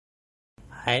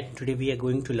Hi, today we are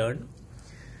going to learn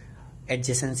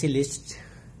adjacency list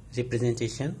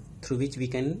representation through which we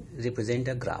can represent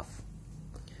a graph.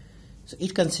 So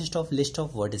it consists of list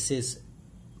of vertices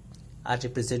are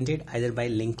represented either by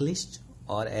linked list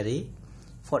or array.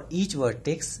 For each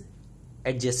vertex,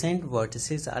 adjacent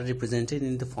vertices are represented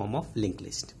in the form of linked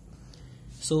list.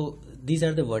 So these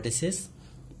are the vertices.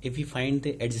 If we find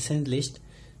the adjacent list,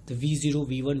 the V0,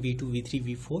 V1, V2,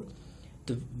 V3, V4,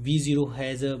 the V0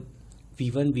 has a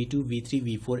V1, V2,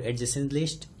 V3, V4 adjacent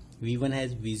list, V1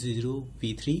 has V0,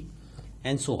 V3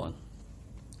 and so on.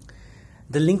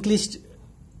 The linked list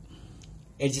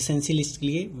adjacency list के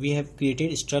लिए we have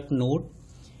created struct node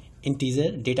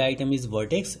integer data item is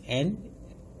vertex and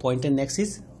pointer next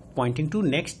is pointing to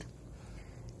next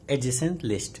adjacent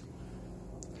list.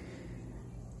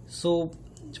 So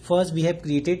first we have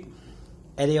created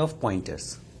array of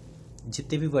pointers.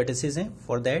 जितने भी vertices हैं,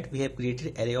 for that we have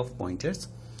created array of pointers.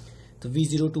 So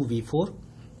V0 to V4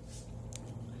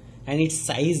 and its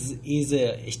size is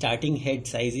starting head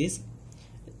size is,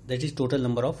 that is total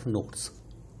number of nodes.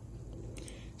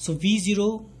 So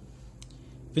V0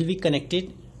 will be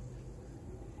connected,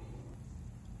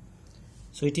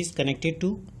 so it is connected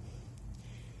to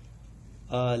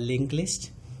a linked list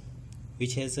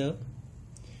which has a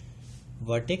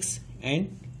vertex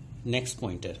and next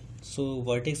pointer. So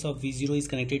vertex of V0 is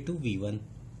connected to V1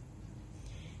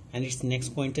 and its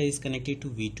next pointer is connected to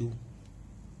V2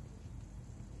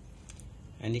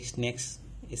 and its next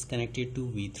is connected to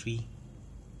V3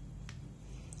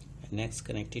 and next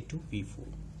connected to V4.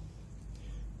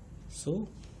 So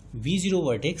V0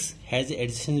 vertex has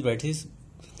adjacent vertices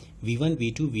V1,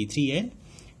 V2, V3 and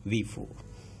V4.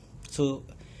 So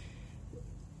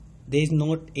there is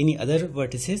not any other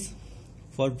vertices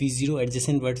for V0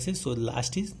 adjacent vertices, so the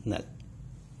last is null.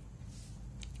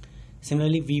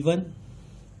 Similarly V1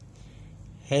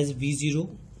 has V0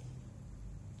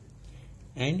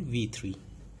 and V3.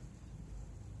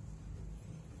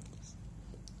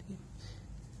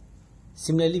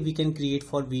 Similarly we can create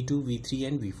for V2, V3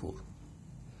 and V4.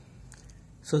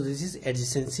 So this is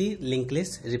adjacency linked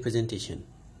list representation,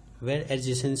 where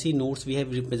adjacency nodes we have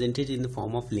represented in the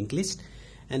form of linked list,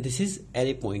 and this is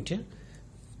array pointer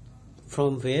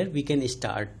from where we can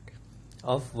start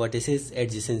of vertices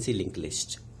adjacency linked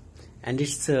list, and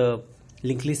its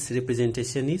linked list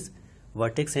representation is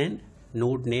vertex and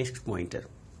node next pointer.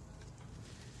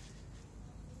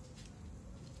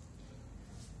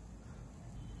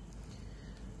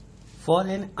 For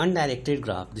an undirected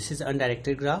graph, this is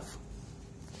undirected graph.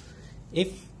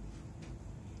 If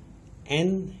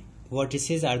n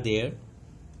vertices are there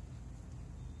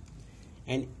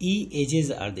and e edges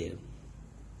are there,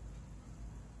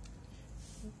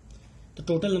 the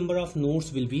total number of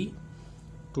nodes will be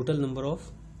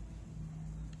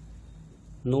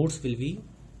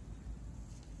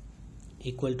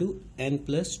equal to n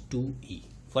plus 2e.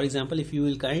 For example, if you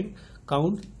will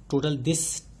count total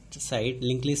this side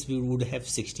linked list, we would have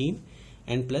 16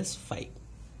 n plus 5.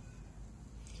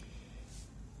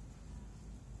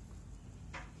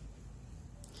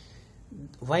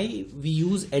 Why we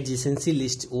use adjacency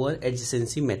list over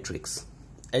adjacency matrix?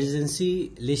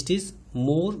 Adjacency list is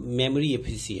more memory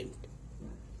efficient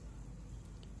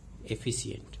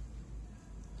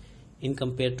in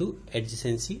compared to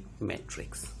adjacency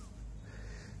matrix.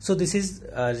 So this is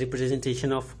a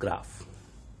representation of graph.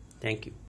 Thank you.